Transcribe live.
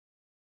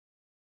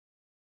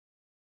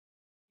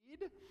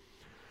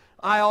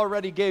I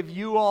already gave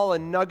you all a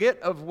nugget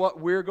of what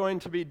we're going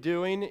to be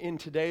doing in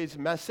today's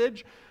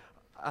message.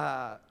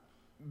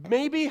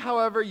 Maybe,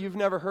 however, you've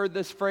never heard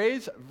this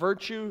phrase,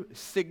 virtue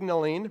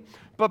signaling,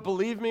 but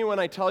believe me when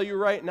I tell you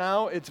right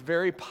now, it's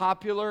very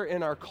popular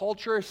in our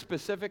culture,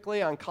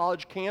 specifically on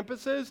college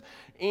campuses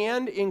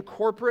and in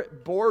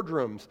corporate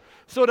boardrooms.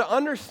 So to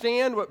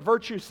understand what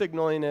virtue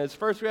signaling is,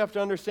 first we have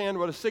to understand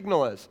what a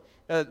signal is,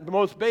 the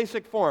most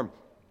basic form.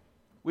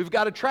 We've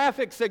got a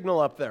traffic signal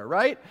up there,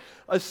 right?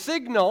 A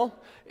signal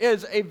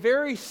is a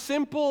very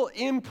simple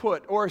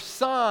input or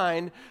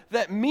sign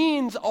that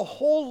means a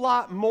whole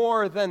lot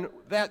more than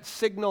that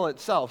signal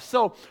itself.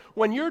 So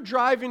when you're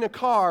driving a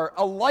car,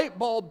 a light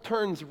bulb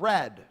turns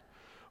red.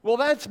 Well,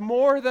 that's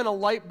more than a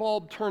light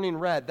bulb turning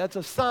red. That's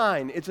a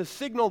sign. It's a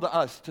signal to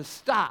us to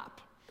stop.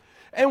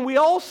 And we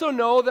also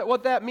know that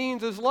what that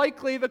means is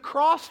likely the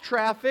cross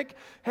traffic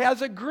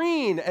has a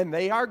green and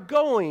they are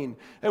going.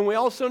 And we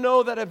also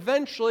know that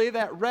eventually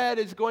that red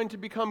is going to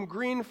become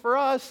green for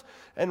us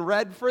and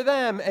red for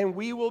them, and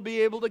we will be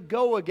able to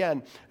go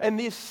again. And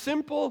this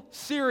simple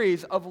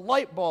series of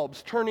light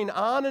bulbs turning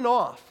on and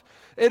off,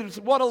 it is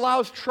what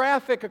allows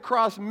traffic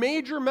across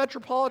major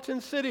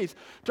metropolitan cities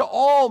to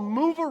all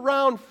move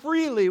around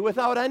freely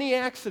without any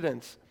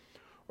accidents.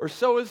 Or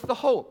so is the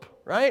hope,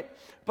 right?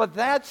 But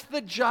that's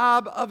the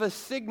job of a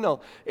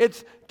signal.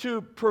 It's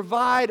to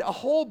provide a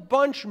whole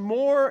bunch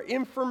more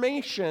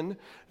information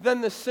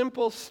than the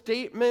simple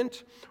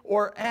statement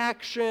or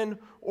action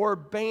or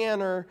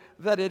banner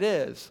that it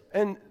is.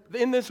 And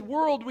in this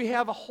world, we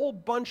have a whole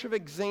bunch of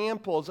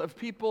examples of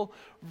people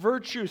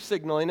virtue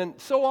signaling. And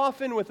so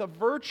often with a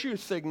virtue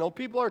signal,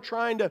 people are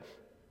trying to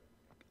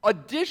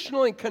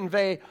additionally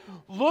convey,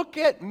 look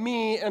at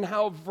me and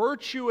how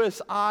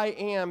virtuous I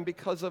am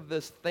because of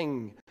this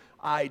thing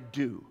I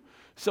do.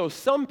 So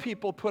some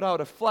people put out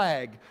a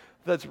flag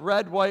that's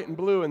red, white, and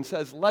blue and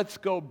says, let's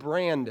go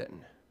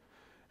Brandon.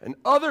 And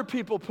other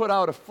people put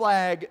out a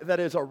flag that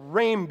is a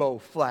rainbow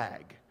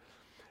flag.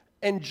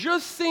 And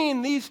just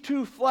seeing these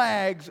two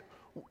flags,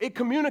 it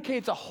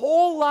communicates a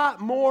whole lot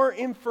more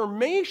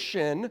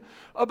information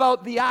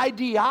about the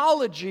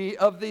ideology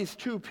of these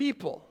two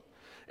people.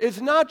 It's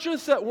not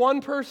just that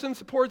one person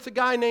supports a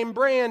guy named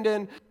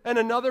Brandon and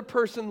another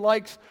person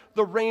likes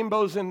the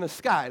rainbows in the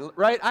sky,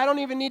 right? I don't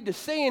even need to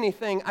say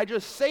anything. I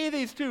just say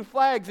these two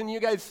flags and you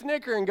guys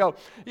snicker and go,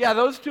 yeah,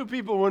 those two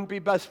people wouldn't be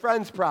best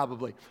friends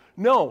probably.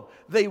 No,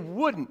 they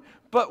wouldn't.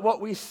 But what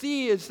we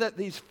see is that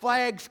these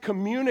flags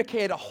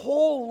communicate a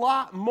whole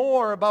lot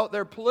more about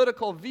their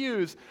political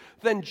views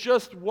than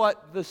just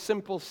what the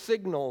simple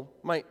signal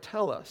might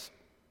tell us.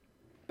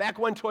 Back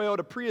when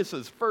Toyota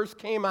Priuses first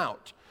came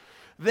out,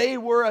 they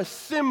were a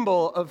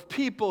symbol of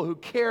people who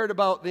cared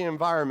about the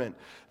environment.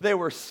 They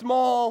were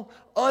small,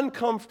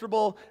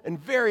 uncomfortable, and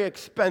very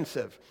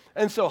expensive.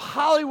 And so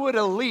Hollywood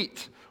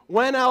elite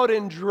went out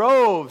in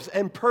droves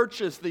and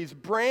purchased these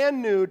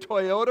brand new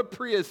Toyota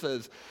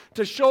Priuses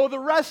to show the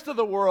rest of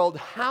the world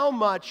how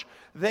much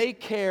they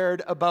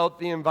cared about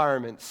the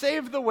environment.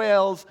 Save the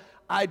whales,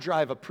 I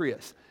drive a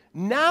Prius.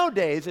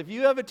 Nowadays, if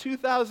you have a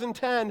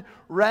 2010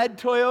 red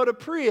Toyota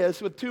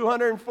Prius with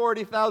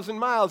 240,000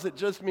 miles, it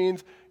just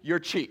means you're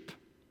cheap.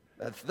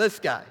 That's this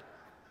guy.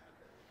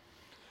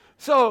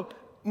 So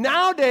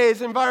nowadays,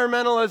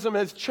 environmentalism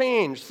has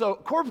changed. So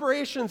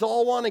corporations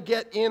all want to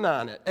get in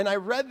on it. And I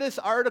read this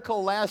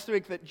article last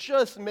week that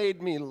just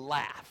made me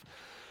laugh.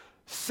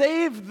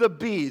 Save the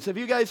bees. Have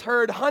you guys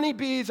heard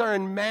honeybees are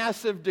in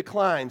massive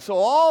decline? So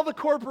all the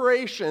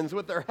corporations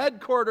with their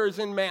headquarters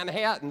in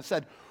Manhattan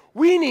said,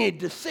 we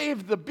need to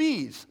save the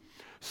bees.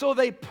 So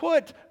they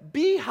put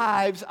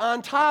beehives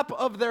on top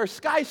of their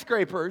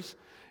skyscrapers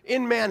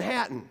in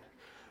Manhattan.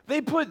 They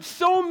put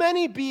so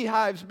many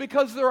beehives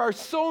because there are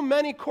so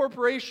many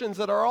corporations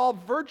that are all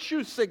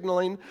virtue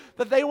signaling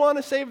that they want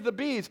to save the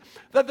bees,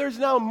 that there's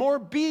now more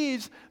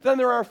bees than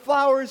there are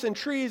flowers and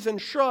trees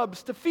and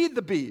shrubs to feed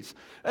the bees.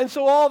 And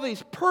so all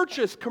these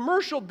purchased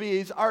commercial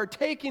bees are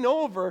taking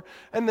over,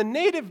 and the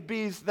native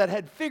bees that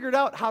had figured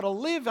out how to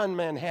live on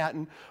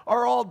Manhattan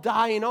are all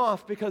dying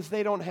off because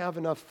they don't have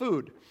enough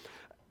food.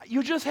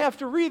 You just have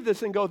to read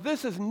this and go,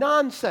 this is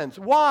nonsense.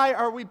 Why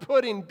are we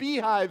putting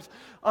beehives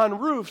on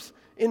roofs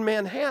in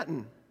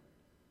Manhattan?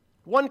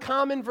 One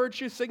common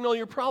virtue signal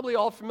you're probably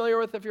all familiar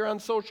with if you're on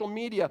social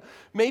media.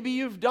 Maybe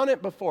you've done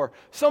it before.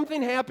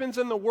 Something happens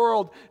in the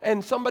world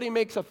and somebody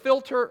makes a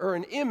filter or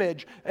an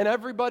image and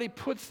everybody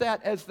puts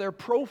that as their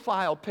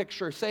profile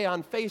picture, say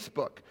on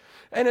Facebook.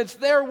 And it's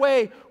their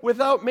way,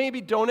 without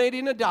maybe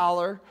donating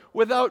 $1,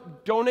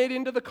 without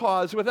donating to the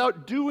cause,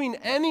 without doing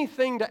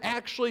anything to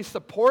actually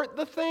support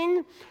the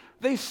thing,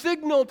 they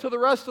signal to the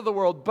rest of the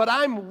world, but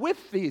I'm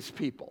with these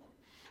people.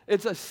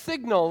 It's a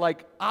signal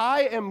like,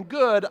 I am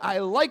good, I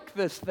like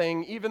this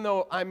thing, even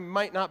though I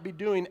might not be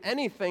doing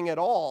anything at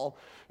all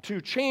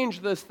to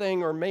change this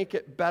thing or make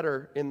it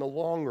better in the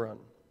long run.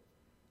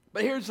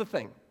 But here's the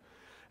thing.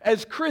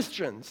 As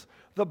Christians,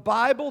 the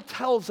Bible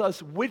tells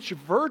us which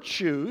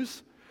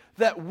virtues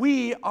that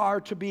we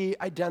are to be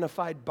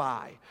identified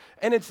by.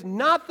 And it's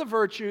not the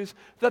virtues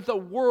that the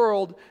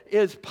world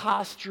is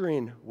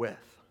posturing with.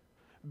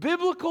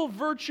 Biblical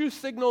virtue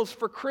signals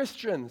for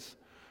Christians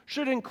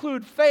should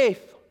include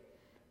faith,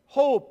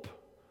 hope,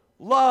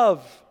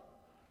 love,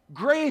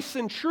 grace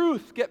and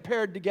truth get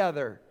paired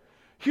together,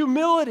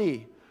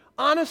 humility.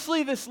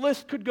 Honestly, this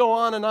list could go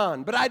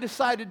on, but I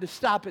decided to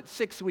stop at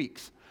 6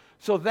 weeks.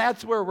 So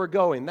that's where we're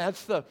going.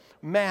 That's the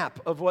map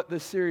of what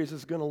this series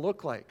is going to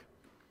look like.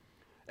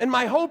 And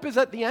my hope is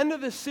at the end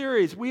of this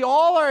series, we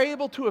all are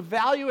able to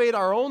evaluate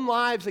our own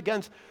lives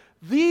against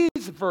these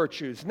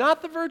virtues,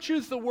 not the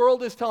virtues the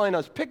world is telling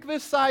us. Pick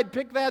this side,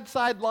 pick that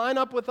side, line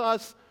up with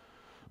us.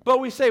 But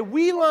we say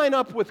we line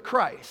up with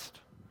Christ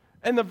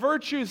and the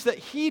virtues that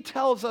he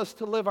tells us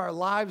to live our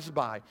lives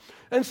by.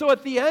 And so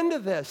at the end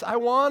of this, I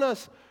want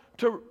us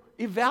to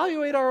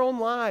evaluate our own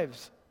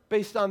lives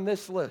based on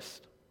this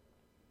list.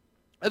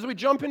 As we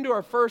jump into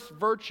our first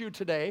virtue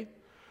today,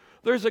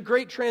 there's a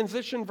great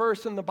transition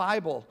verse in the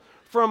Bible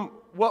from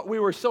what we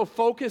were so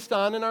focused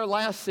on in our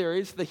last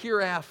series, the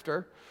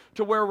hereafter,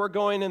 to where we're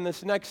going in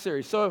this next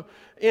series. So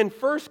in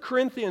 1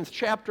 Corinthians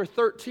chapter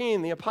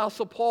 13, the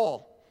Apostle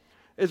Paul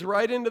is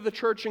right into the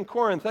church in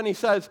Corinth, and he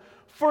says,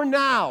 "For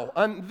now,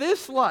 on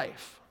this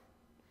life,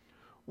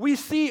 we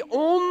see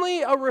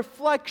only a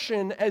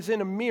reflection as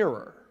in a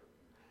mirror.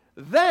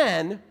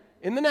 Then,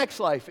 in the next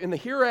life, in the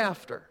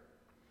hereafter,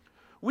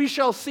 we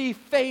shall see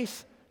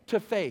face to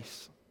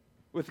face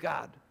with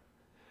God.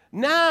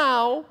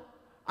 Now,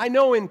 I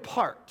know in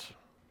part.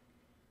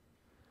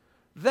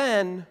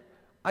 Then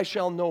I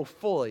shall know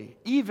fully,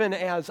 even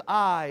as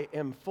I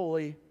am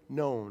fully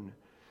known.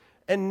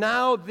 And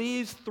now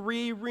these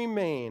three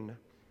remain: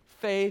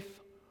 faith,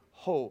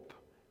 hope,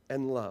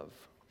 and love."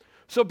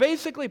 So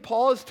basically,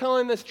 Paul is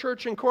telling this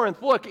church in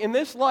Corinth, look, in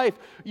this life,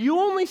 you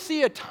only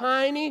see a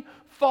tiny,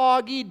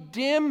 foggy,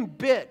 dim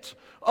bit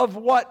of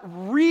what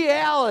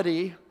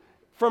reality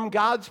from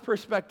God's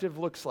perspective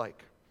looks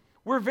like.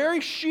 We're very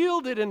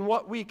shielded in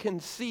what we can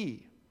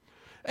see.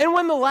 And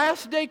when the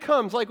last day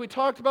comes, like we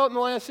talked about in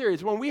the last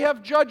series, when we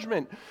have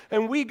judgment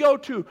and we go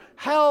to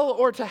hell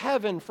or to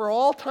heaven for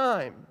all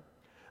time,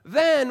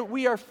 then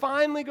we are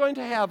finally going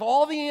to have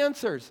all the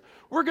answers.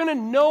 We're going to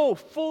know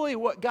fully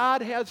what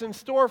God has in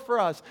store for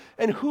us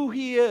and who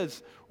he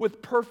is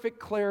with perfect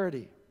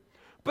clarity.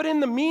 But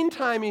in the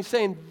meantime, he's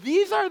saying,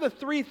 these are the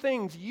three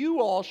things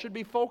you all should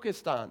be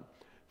focused on: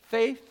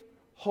 faith,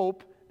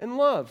 hope, and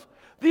love.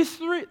 These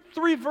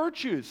three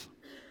virtues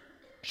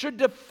should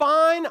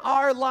define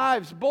our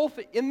lives, both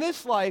in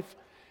this life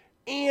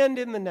and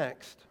in the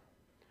next.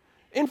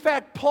 In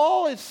fact,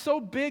 Paul is so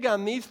big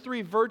on these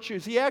three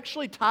virtues, he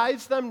actually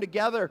ties them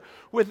together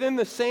within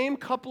the same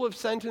couple of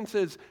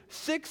sentences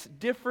 6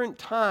 different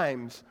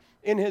times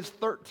in his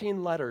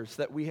 13 letters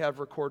that we have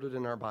recorded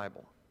in our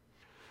Bible.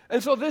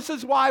 And so this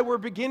is why we're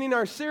beginning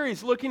our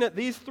series looking at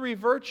these 3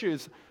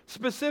 virtues,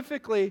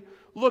 specifically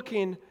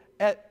looking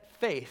at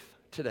faith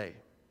today.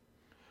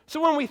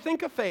 So when we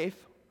think of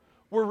faith,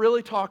 we're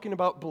really talking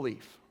about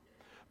belief,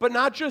 but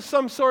not just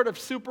some sort of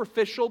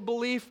superficial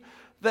belief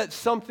that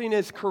something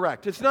is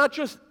correct. It's not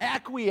just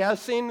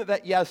acquiescing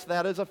that, yes,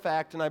 that is a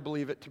fact and I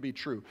believe it to be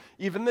true.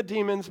 Even the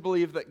demons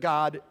believe that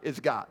God is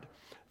God.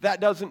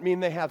 That doesn't mean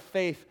they have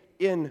faith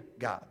in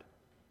God.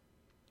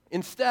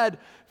 Instead,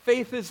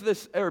 faith is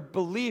this, or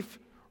belief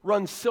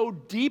runs so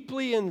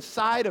deeply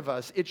inside of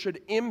us, it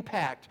should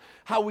impact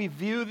how we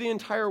view the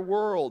entire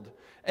world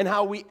and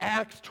how we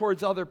act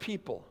towards other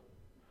people.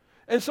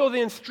 And so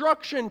the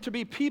instruction to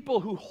be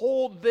people who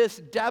hold this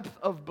depth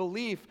of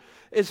belief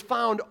is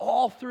found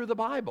all through the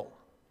Bible.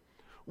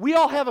 We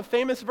all have a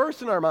famous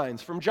verse in our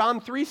minds from John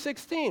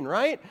 3:16,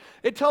 right?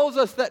 It tells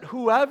us that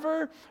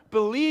whoever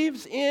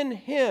believes in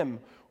him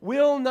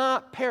will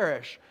not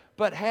perish,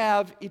 but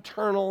have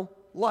eternal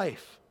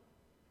life.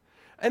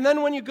 And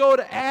then when you go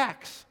to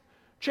Acts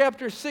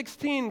chapter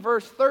 16,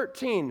 verse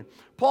 13,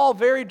 Paul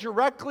very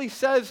directly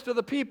says to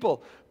the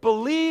people,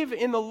 "Believe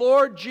in the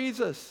Lord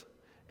Jesus,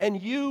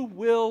 and you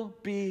will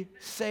be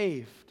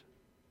saved."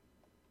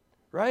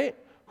 Right?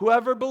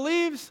 Whoever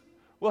believes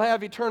will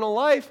have eternal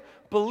life.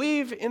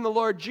 Believe in the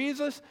Lord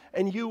Jesus,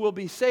 and you will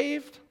be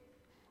saved.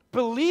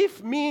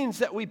 Belief means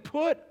that we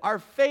put our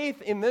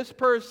faith in this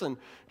person,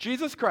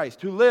 Jesus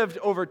Christ, who lived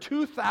over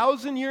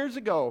 2,000 years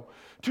ago,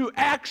 to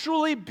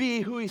actually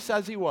be who he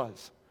says he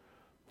was,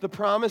 the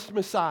promised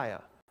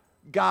Messiah,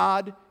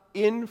 God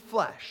in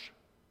flesh,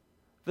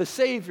 the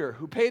Savior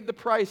who paid the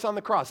price on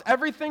the cross.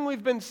 Everything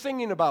we've been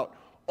singing about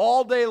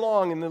all day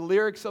long in the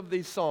lyrics of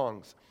these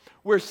songs,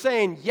 we're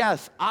saying,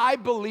 yes, I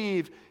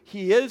believe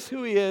he is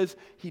who he is.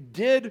 He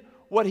did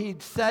what he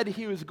said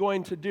he was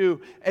going to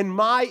do, and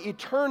my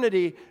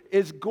eternity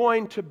is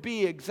going to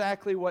be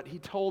exactly what he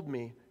told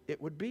me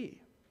it would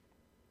be.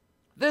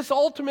 This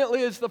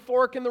ultimately is the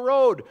fork in the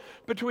road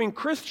between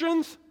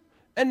Christians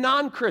and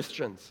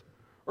non-Christians,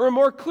 or a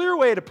more clear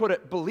way to put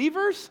it,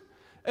 believers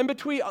and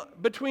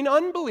between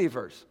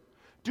unbelievers.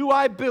 Do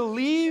I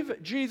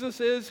believe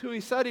Jesus is who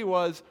he said he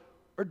was,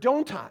 or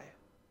don't I?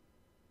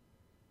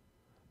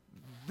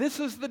 This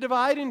is the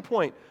dividing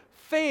point.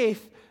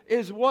 Faith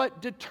is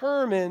what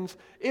determines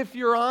if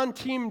you're on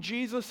Team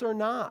Jesus or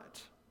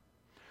not.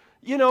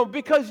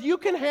 Because you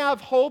can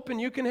have hope and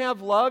you can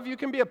have love, you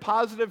can be a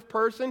positive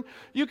person,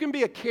 you can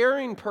be a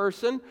caring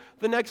person,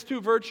 the next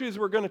two virtues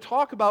we're going to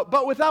talk about,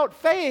 but without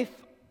faith,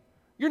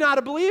 you're not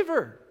a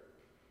believer.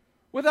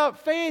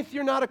 Without faith,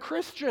 you're not a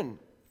Christian.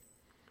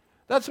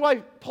 That's why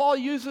Paul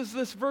uses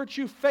this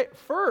virtue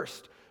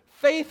first.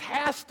 Faith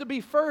has to be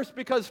first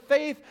because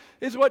faith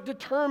is what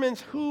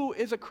determines who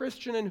is a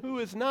Christian and who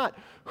is not,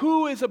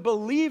 who is a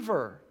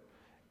believer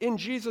in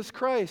Jesus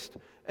Christ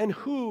and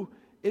who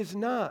is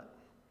not.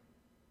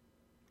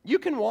 You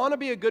can want to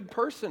be a good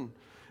person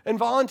and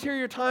volunteer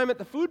your time at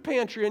the food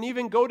pantry and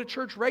even go to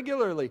church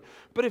regularly.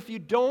 But if you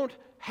don't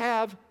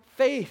have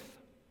faith,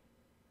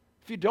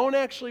 if you don't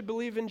actually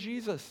believe in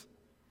Jesus,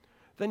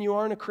 then you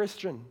aren't a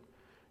Christian.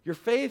 Your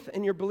faith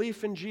and your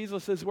belief in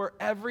Jesus is where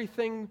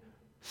everything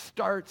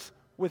starts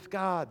with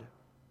God.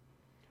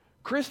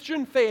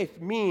 Christian faith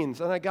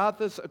means, and I got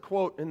this a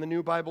quote in the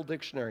New Bible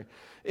Dictionary,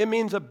 it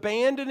means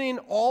abandoning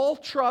all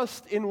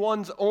trust in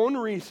one's own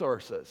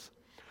resources.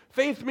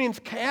 Faith means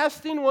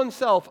casting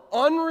oneself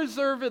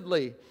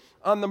unreservedly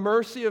on the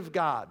mercy of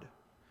God.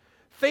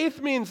 Faith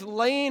means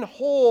laying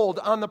hold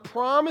on the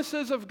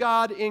promises of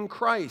God in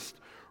Christ,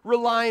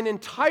 relying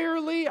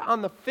entirely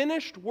on the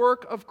finished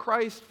work of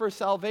Christ for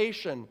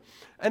salvation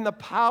and the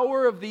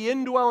power of the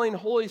indwelling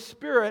Holy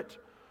Spirit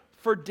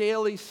for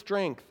daily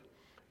strength.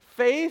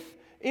 Faith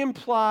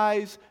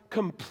implies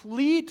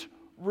complete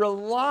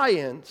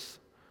reliance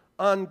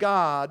on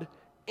God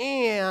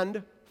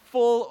and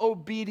full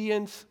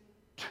obedience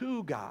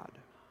to God.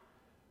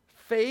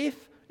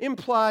 Faith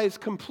implies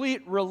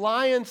complete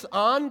reliance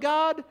on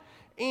God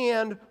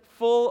and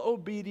full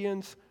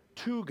obedience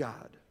to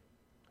God.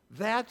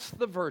 That's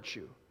the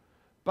virtue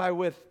by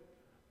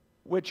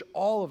which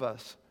all of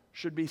us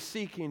should be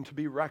seeking to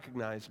be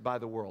recognized by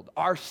the world.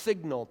 Our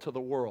signal to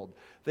the world.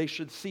 They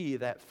should see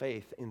that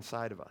faith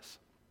inside of us.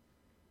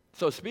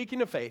 So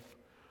speaking of faith,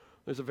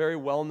 there's a very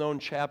well-known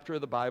chapter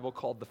of the Bible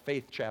called the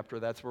faith chapter.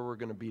 That's where we're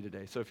going to be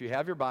today. So if you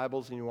have your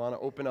Bibles and you want to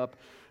open up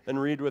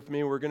and read with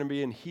me, we're going to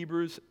be in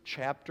Hebrews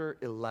chapter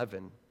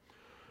 11.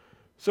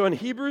 So in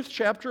Hebrews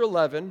chapter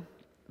 11,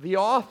 the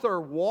author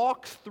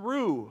walks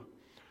through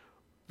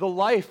the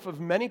life of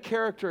many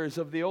characters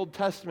of the Old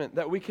Testament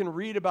that we can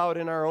read about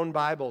in our own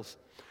Bibles.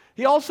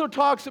 He also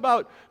talks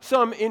about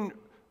some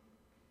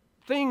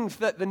things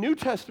that the New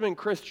Testament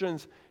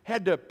Christians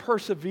had to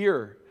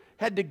persevere,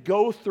 had to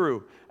go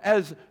through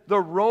as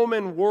the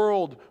Roman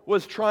world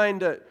was trying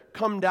to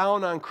come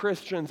down on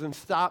Christians and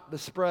stop the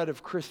spread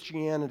of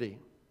Christianity.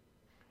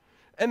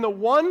 And the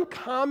one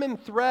common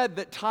thread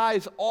that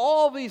ties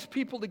all these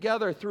people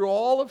together through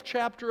all of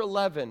chapter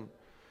 11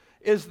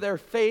 is their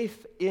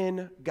faith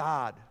in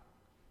God.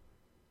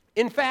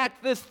 In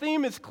fact, this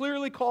theme is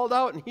clearly called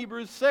out in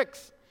Hebrews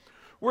 6,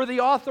 where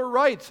the author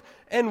writes,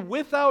 "And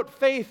without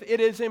faith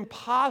it is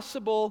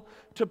impossible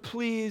to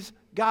please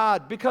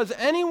God, because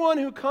anyone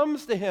who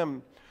comes to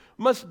him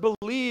must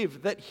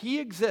believe that he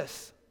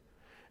exists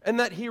and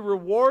that he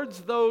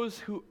rewards those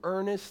who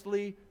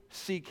earnestly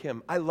seek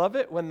him." I love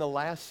it when the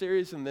last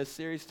series and this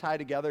series tie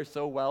together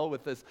so well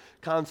with this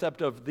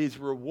concept of these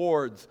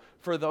rewards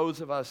for those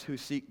of us who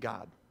seek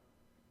God.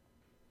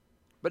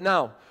 But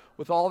now,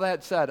 with all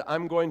that said,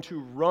 I'm going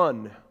to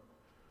run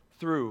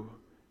through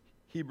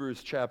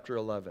Hebrews chapter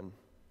 11.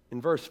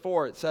 In verse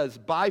 4, it says,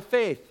 "By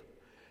faith,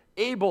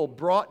 Abel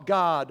brought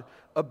God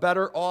a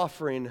better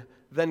offering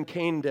than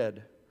Cain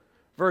did."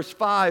 Verse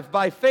 5,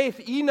 "By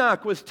faith,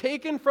 Enoch was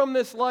taken from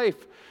this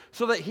life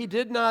so that he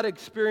did not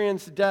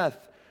experience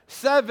death."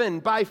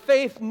 7, "By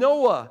faith,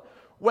 Noah,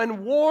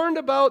 when warned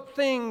about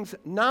things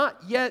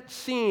not yet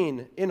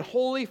seen, in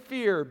holy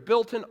fear,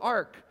 built an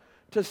ark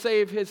to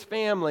save his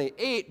family."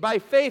 8, "By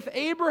faith,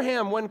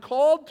 Abraham, when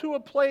called to a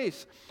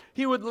place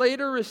he would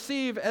later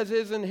receive as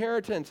his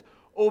inheritance,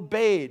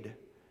 obeyed,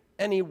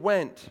 and he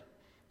went."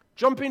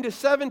 Jumping to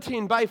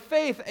 17, "By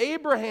faith,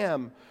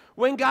 Abraham,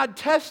 when God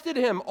tested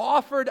him,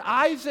 offered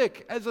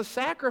Isaac as a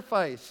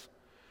sacrifice."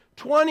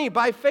 20,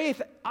 "By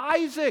faith,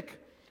 Isaac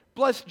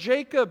blessed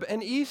Jacob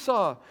and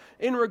Esau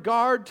in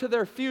regard to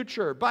their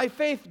future. By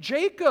faith,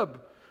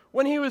 Jacob,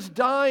 when he was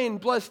dying,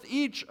 blessed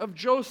each of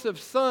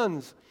Joseph's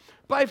sons.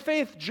 By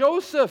faith,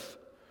 Joseph,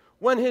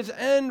 when his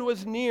end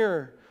was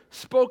near,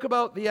 spoke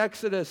about the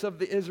exodus of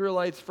the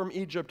Israelites from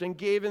Egypt and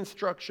gave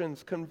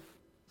instructions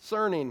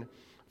concerning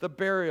the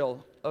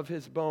burial of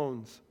his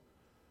bones."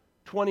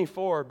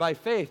 24, "By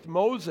faith,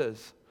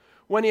 Moses,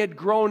 when he had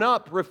grown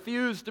up,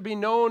 refused to be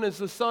known as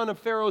the son of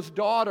Pharaoh's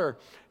daughter.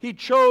 He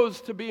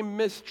chose to be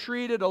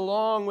mistreated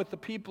along with the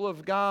people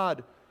of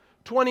God."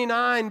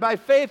 29, "By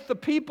faith, the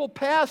people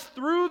passed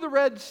through the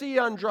Red Sea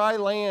on dry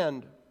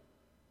land.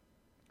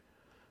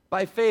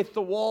 By faith,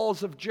 the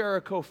walls of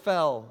Jericho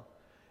fell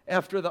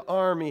after the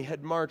army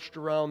had marched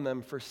around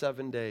them for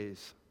 7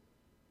 days."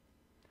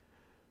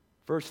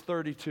 Verse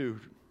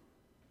 32,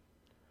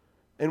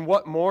 "And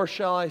what more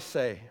shall I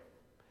say?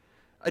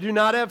 I do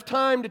not have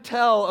time to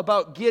tell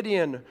about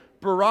Gideon,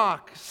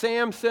 Barak,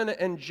 Samson,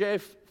 and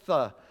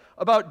Jephthah,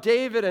 about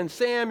David and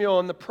Samuel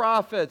and the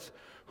prophets,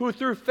 who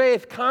through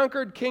faith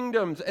conquered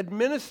kingdoms,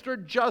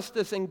 administered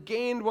justice, and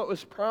gained what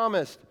was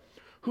promised,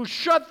 who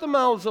shut the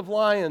mouths of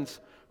lions,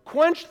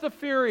 quenched the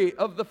fury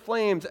of the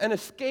flames, and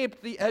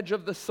escaped the edge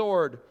of the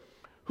sword,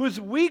 whose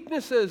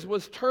weaknesses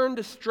was turned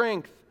to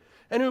strength,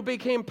 and who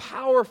became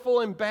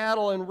powerful in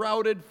battle and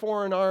routed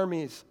foreign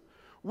armies.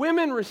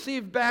 Women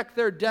received back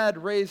their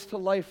dead, raised to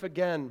life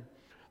again.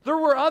 There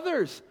were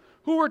others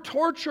who were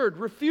tortured,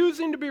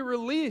 refusing to be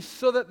released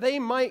so that they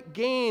might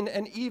gain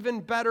an even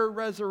better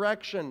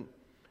resurrection.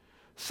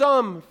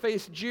 Some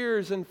faced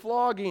jeers and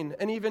flogging,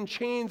 and even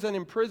chains and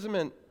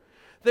imprisonment.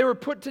 They were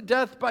put to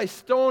death by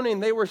stoning.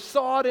 They were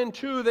sawed in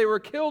two. They were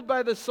killed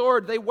by the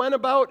sword. They went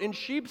about in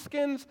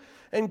sheepskins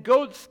and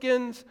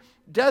goatskins,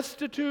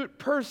 destitute,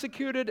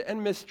 persecuted,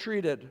 and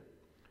mistreated.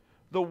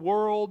 The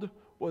world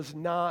was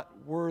not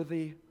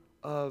worthy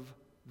of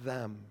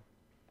them.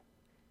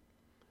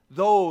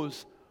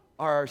 Those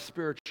are our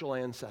spiritual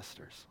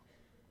ancestors.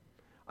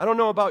 I don't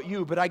know about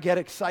you, but I get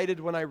excited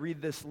when I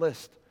read this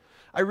list.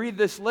 I read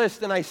this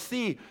list and I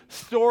see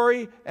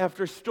story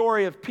after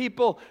story of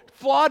people,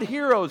 flawed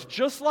heroes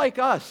just like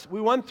us.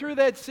 We went through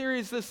that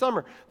series this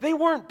summer. They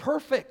weren't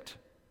perfect,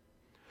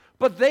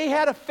 but they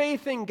had a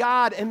faith in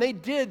God and they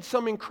did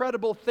some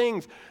incredible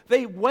things.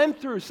 They went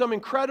through some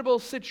incredible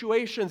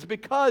situations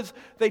because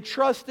they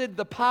trusted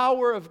the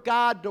power of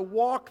God to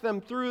walk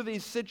them through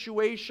these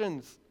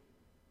situations.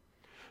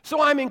 So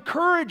I'm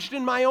encouraged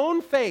in my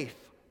own faith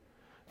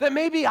that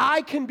maybe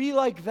I can be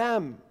like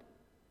them.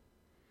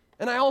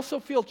 And I also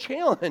feel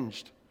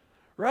challenged,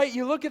 right?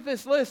 You look at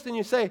this list and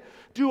you say,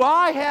 do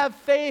I have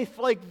faith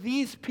like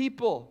these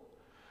people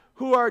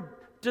who are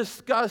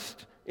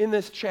discussed in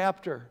this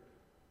chapter?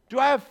 Do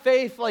I have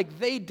faith like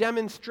they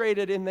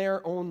demonstrated in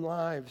their own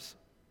lives?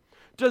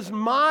 Does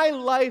my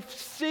life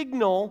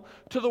signal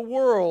to the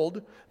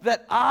world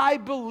that I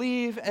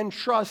believe and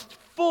trust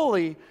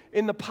fully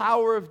in the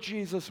power of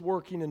Jesus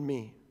working in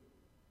me?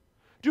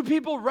 Do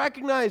people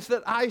recognize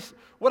that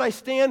what I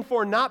stand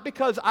for, not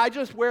because I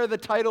just wear the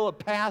title of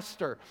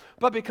pastor,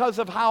 but because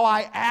of how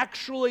I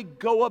actually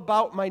go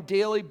about my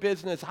daily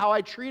business, how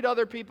I treat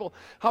other people,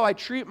 how I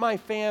treat my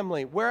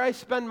family, where I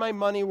spend my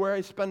money, where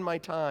I spend my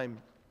time?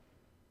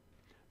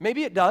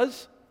 Maybe it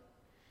does,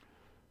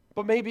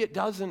 but maybe it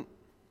doesn't.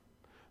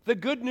 The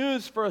good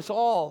news for us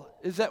all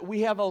is that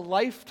we have a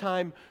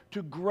lifetime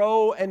to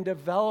grow and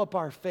develop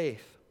our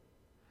faith.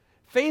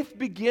 Faith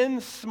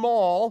begins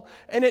small,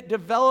 and it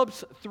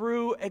develops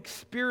through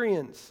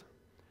experience.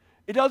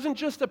 It doesn't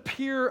just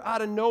appear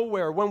out of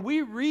nowhere. When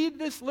we read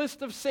this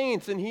list of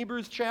saints in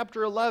Hebrews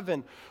chapter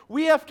 11,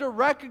 we have to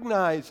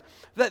recognize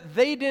that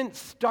they didn't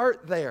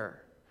start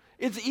there.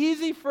 It's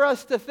easy for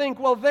us to think,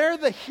 well, they're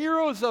the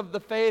heroes of the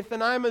faith,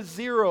 and I'm a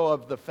zero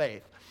of the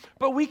faith.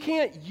 But we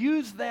can't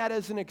use that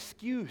as an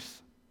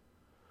excuse.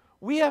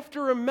 We have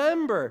to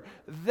remember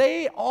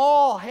they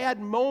all had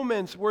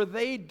moments where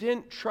they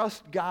didn't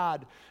trust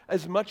God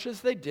as much as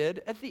they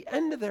did at the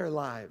end of their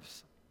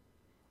lives.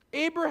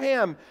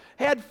 Abraham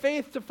had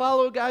faith to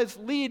follow God's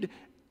lead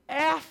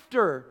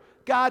after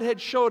God had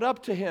showed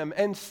up to him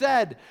and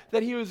said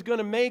that he was going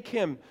to make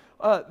him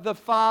the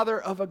father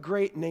of a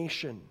great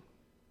nation.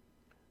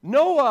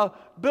 Noah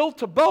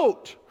built a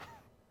boat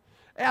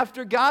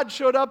after God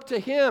showed up to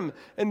him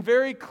and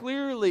very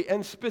clearly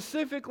and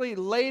specifically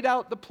laid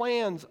out the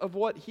plans of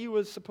what he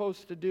was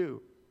supposed to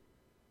do.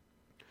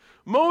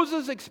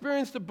 Moses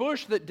experienced a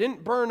bush that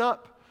didn't burn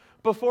up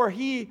before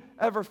he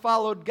ever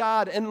followed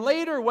God. And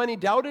later, when he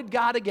doubted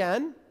God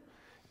again,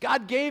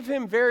 God gave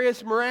him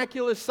various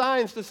miraculous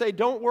signs to say,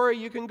 don't worry,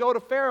 you can go to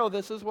Pharaoh.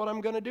 This is what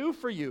I'm going to do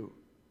for you.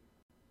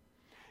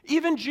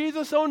 Even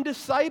Jesus' own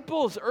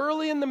disciples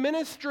early in the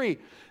ministry,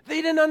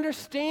 they didn't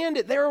understand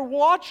it. They were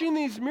watching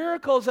these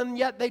miracles and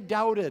yet they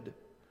doubted.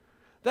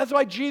 That's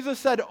why Jesus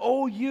said,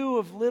 "Oh, you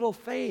of little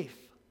faith."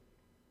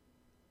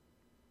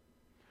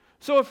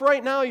 So if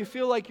right now you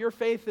feel like your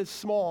faith is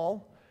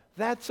small,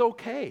 that's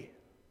okay.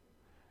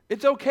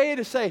 It's okay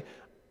to say,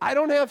 I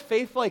don't have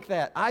faith like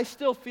that. I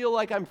still feel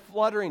like I'm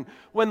fluttering.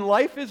 When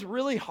life is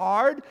really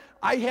hard,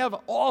 I have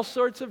all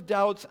sorts of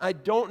doubts. I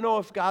don't know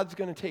if God's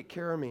going to take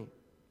care of me.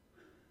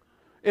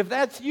 If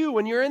that's you,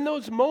 when you're in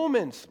those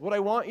moments, what I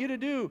want you to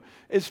do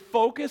is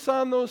focus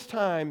on those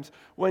times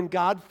when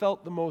God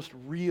felt the most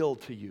real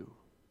to you.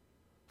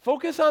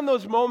 Focus on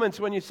those moments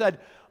when you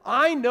said,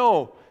 I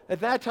know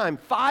at that time,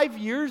 5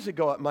 years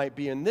ago it might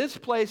be, in this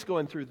place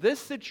going through this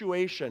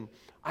situation,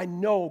 I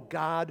know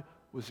God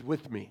was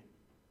with me.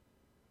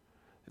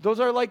 Those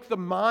are like the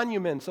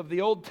monuments of the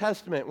Old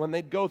Testament when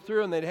they'd go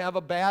through and they'd have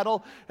a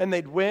battle and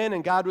they'd win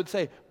and God would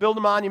say, build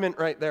a monument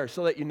right there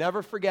so that you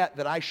never forget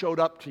that I showed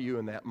up to you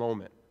in that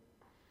moment.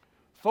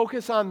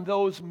 Focus on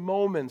those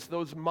moments,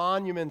 those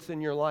monuments in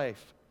your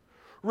life.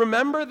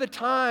 Remember the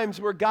times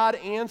where God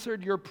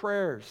answered your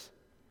prayers.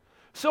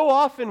 So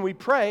often we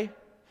pray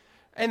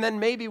and then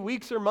maybe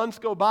weeks or months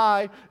go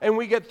by and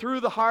we get through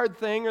the hard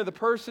thing or the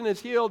person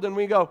is healed and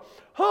we go,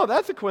 oh,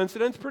 that's a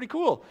coincidence, pretty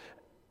cool.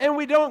 And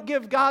we don't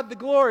give God the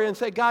glory and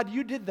say, God,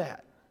 you did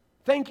that.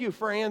 Thank you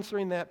for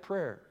answering that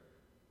prayer.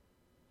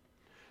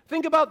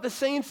 Think about the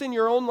saints in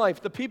your own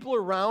life, the people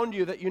around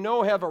you that you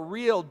know have a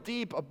real,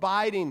 deep,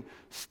 abiding,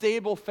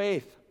 stable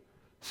faith.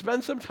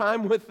 Spend some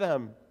time with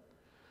them.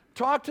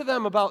 Talk to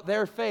them about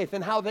their faith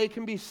and how they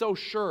can be so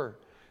sure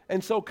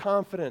and so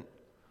confident.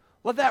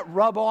 Let that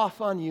rub off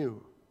on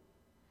you.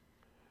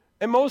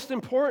 And most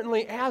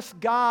importantly, ask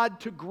God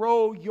to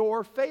grow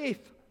your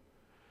faith.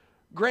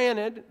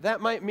 Granted, that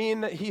might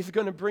mean that He's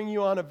going to bring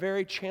you on a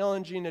very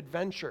challenging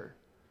adventure.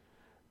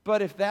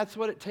 But if that's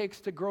what it takes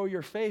to grow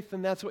your faith,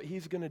 then that's what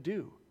He's going to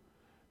do.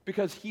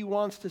 Because He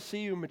wants to see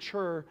you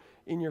mature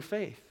in your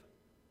faith.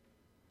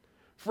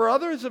 For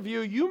others of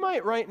you, you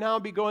might right now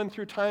be going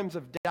through times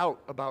of doubt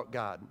about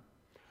God.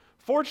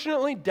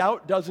 Fortunately,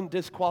 doubt doesn't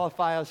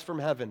disqualify us from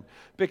heaven,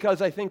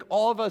 because I think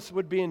all of us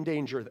would be in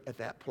danger at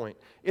that point.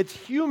 It's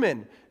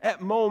human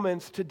at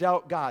moments to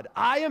doubt God.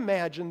 I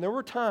imagine there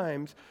were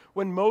times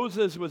when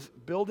Moses was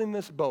building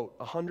this boat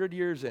 100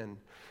 years in,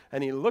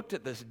 and he looked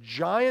at this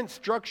giant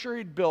structure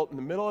he'd built in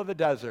the middle of the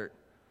desert,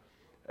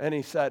 and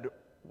he said,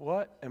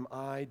 "What am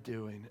I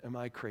doing? Am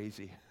I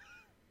crazy?"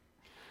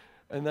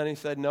 And then he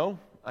said, "No,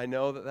 I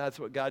know that that's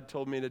what God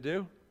told me to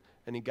do."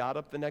 And he got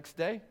up the next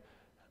day,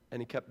 and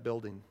he kept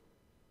building.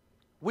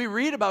 We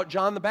read about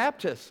John the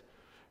Baptist.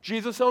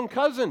 Jesus' own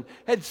cousin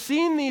had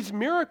seen these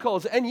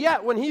miracles, and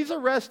yet when he's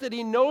arrested,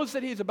 he knows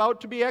that he's about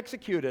to be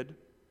executed.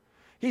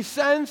 He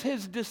sends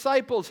his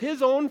disciples,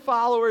 his own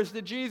followers,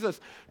 to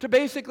Jesus to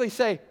basically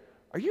say,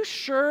 "Are you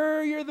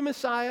sure you're the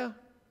Messiah?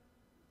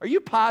 Are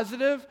you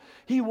positive?"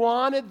 He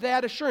wanted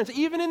that assurance.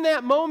 Even in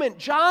that moment,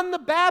 John the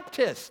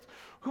Baptist,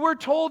 who were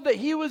told that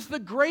he was the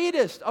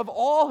greatest of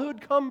all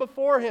who'd come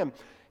before him,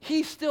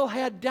 he still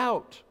had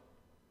doubt.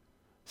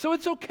 So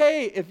it's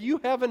okay if you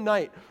have a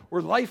night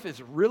where life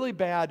is really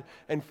bad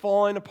and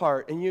falling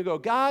apart, and you go,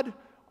 "God,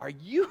 are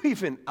you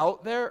even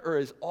out there, or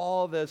is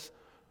all this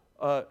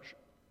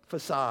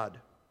facade?"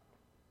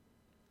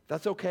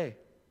 That's okay.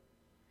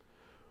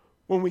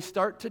 When we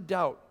start to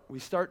doubt, we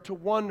start to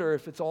wonder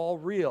if it's all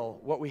real,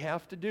 what we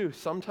have to do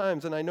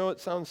sometimes, and I know it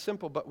sounds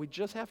simple, but we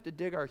just have to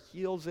dig our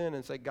heels in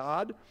and say,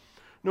 "God,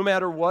 no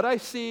matter what I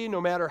see,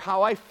 no matter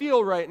how I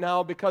feel right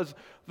now," because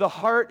the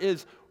heart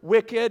is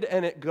wicked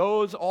and it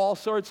goes all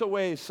sorts of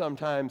ways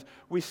sometimes,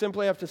 we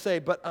simply have to say,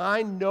 "But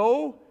I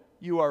know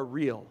you are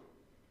real.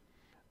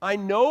 I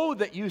know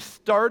that you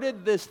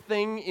started this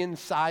thing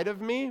inside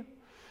of me,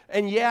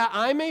 and yeah,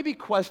 I may be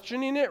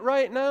questioning it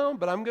right now,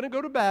 but I'm going to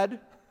go to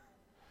bed,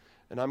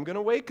 and I'm going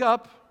to wake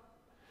up,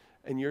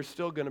 and you're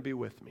still going to be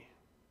with me."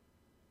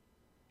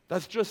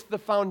 That's just the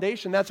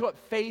foundation. That's what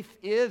faith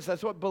is.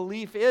 That's what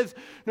belief is.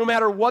 No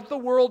matter what the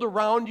world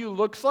around you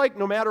looks like,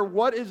 no matter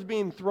what is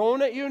being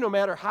thrown at you, no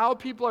matter how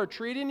people are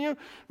treating you,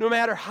 no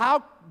matter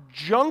how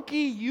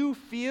junky you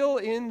feel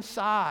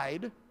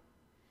inside,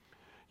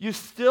 you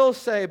still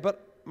say,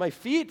 "But my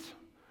feet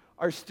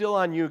are still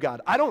on you, God.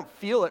 I don't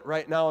feel it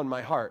right now in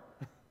my heart.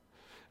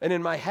 And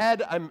in my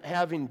head, I'm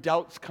having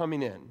doubts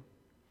coming in.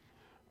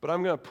 But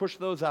I'm going to push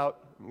those out.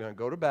 I'm going to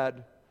go to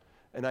bed,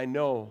 and I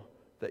know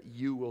that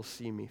you will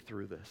see me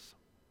through this."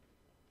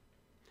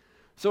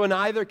 So in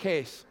either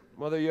case,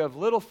 whether you have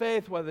little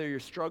faith, whether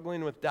you're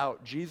struggling with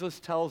doubt, Jesus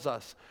tells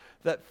us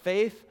that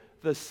faith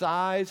the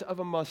size of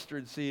a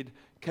mustard seed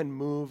can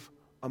move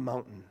a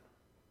mountain.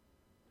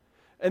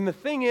 And the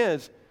thing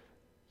is,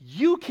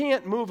 you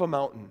can't move a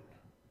mountain.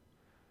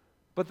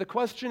 But the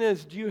question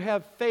is, do you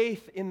have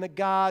faith in the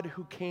God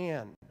who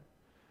can?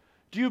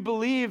 Do you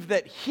believe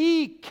that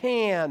He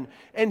can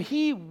and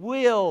He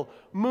will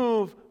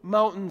move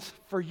mountains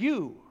for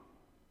you?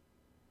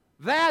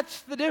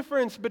 That's the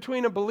difference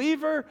between a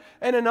believer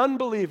and an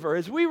unbeliever,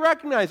 is we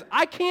recognize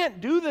I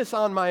can't do this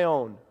on my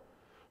own,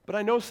 but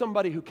I know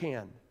somebody who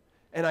can,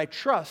 and I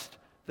trust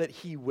that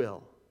He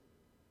will.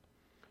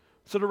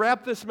 So to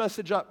wrap this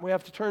message up, we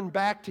have to turn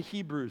back to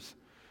Hebrews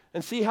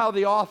and see how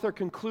the author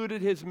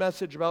concluded his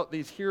message about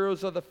these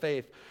heroes of the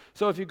faith.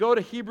 So if you go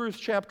to Hebrews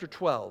chapter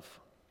 12,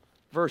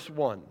 verse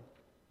 1.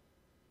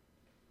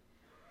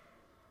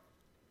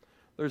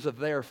 There's a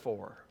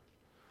therefore.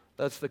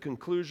 That's the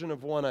conclusion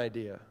of one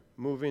idea.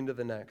 Moving to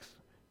the next.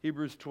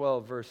 Hebrews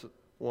 12, verse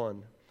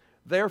 1.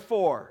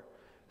 Therefore,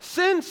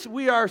 since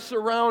we are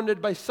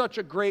surrounded by such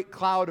a great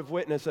cloud of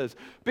witnesses,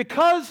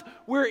 because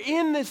we're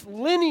in this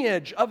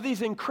lineage of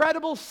these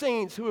incredible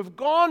saints who have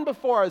gone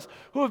before us,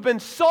 who have been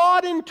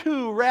sawed in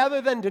two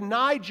rather than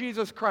deny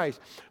Jesus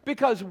Christ,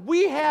 because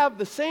we have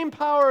the same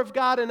power of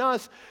God in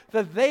us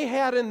that they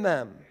had in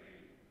them,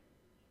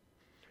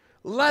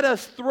 let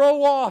us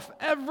throw off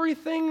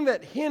everything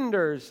that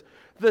hinders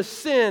the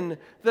sin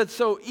that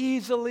so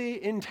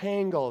easily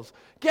entangles.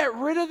 Get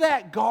rid of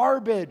that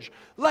garbage.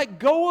 Let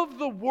go of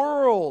the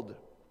world.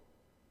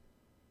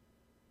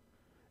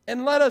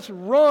 And let us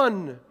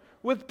run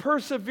with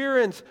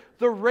perseverance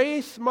the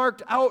race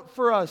marked out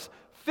for us,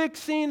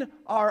 fixing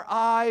our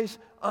eyes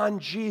on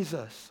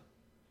Jesus.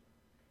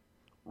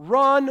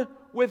 Run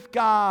with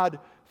God.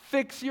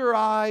 Fix your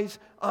eyes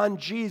on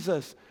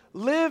Jesus.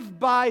 Live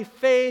by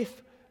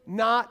faith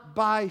not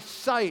by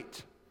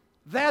sight.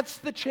 That's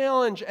the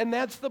challenge, and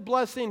that's the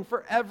blessing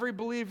for every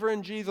believer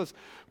in Jesus.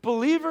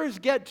 Believers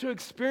get to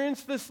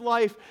experience this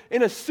life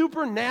in a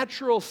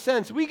supernatural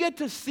sense. We get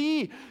to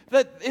see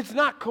that it's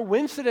not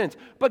coincidence,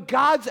 but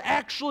God's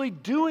actually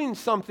doing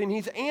something.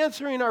 He's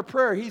answering our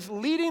prayer. He's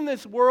leading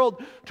this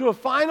world to a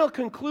final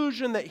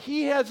conclusion that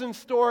He has in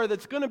store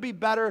that's going to be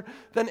better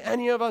than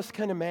any of us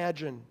can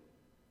imagine.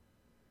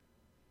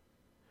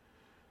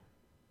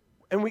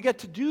 And we get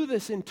to do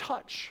this in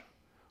touch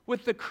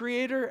with the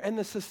creator and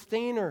the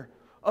sustainer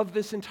of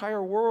this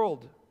entire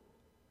world.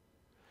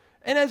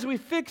 And as we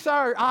fix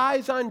our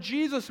eyes on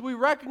Jesus, we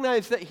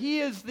recognize that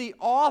He is the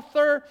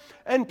author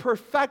and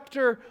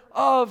perfecter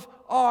of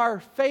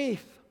our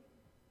faith.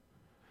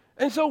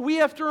 And so we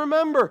have to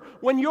remember,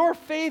 when your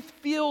faith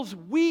feels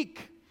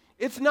weak,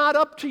 it's not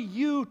up to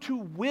you to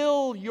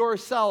will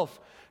yourself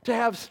to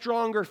have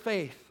stronger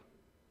faith,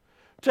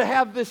 to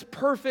have this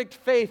perfect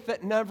faith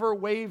that never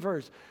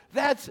wavers.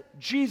 That's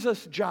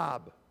Jesus'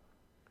 job.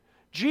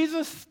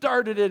 Jesus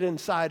started it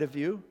inside of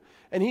you,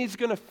 and He's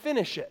going to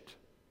finish it.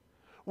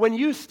 When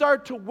you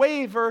start to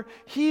waver,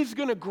 He's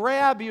going to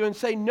grab you and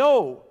say,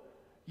 no,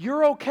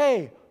 you're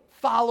okay,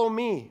 follow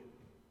me.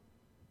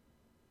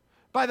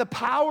 By the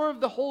power of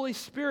the Holy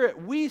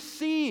Spirit, we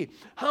see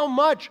how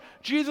much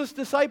Jesus'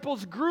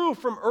 disciples grew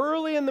from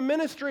early in the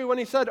ministry when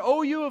He said,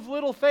 "Oh, you of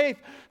little faith,"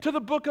 to the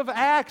book of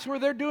Acts where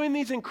they're doing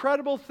these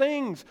incredible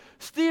things.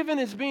 Stephen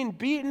is being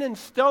beaten and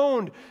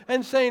stoned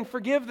and saying,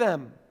 "Forgive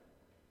them."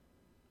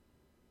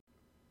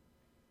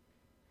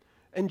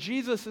 And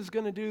Jesus is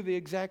going to do the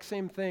exact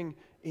same thing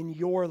in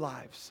your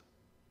lives,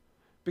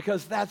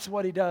 because that's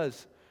what He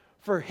does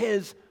for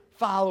His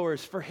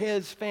followers, for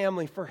His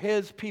family, for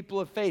His people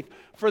of faith,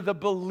 for the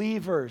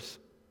believers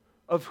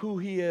of who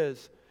He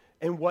is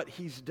and what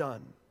He's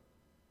done.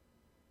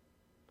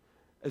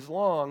 As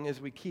long as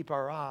we keep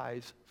our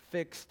eyes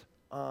fixed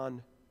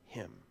on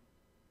Him.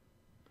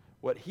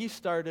 What He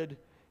started,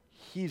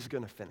 He's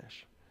going to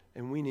finish.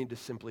 And we need to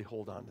simply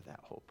hold on to that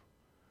hope.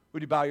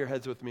 Would you bow your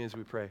heads with me as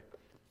we pray?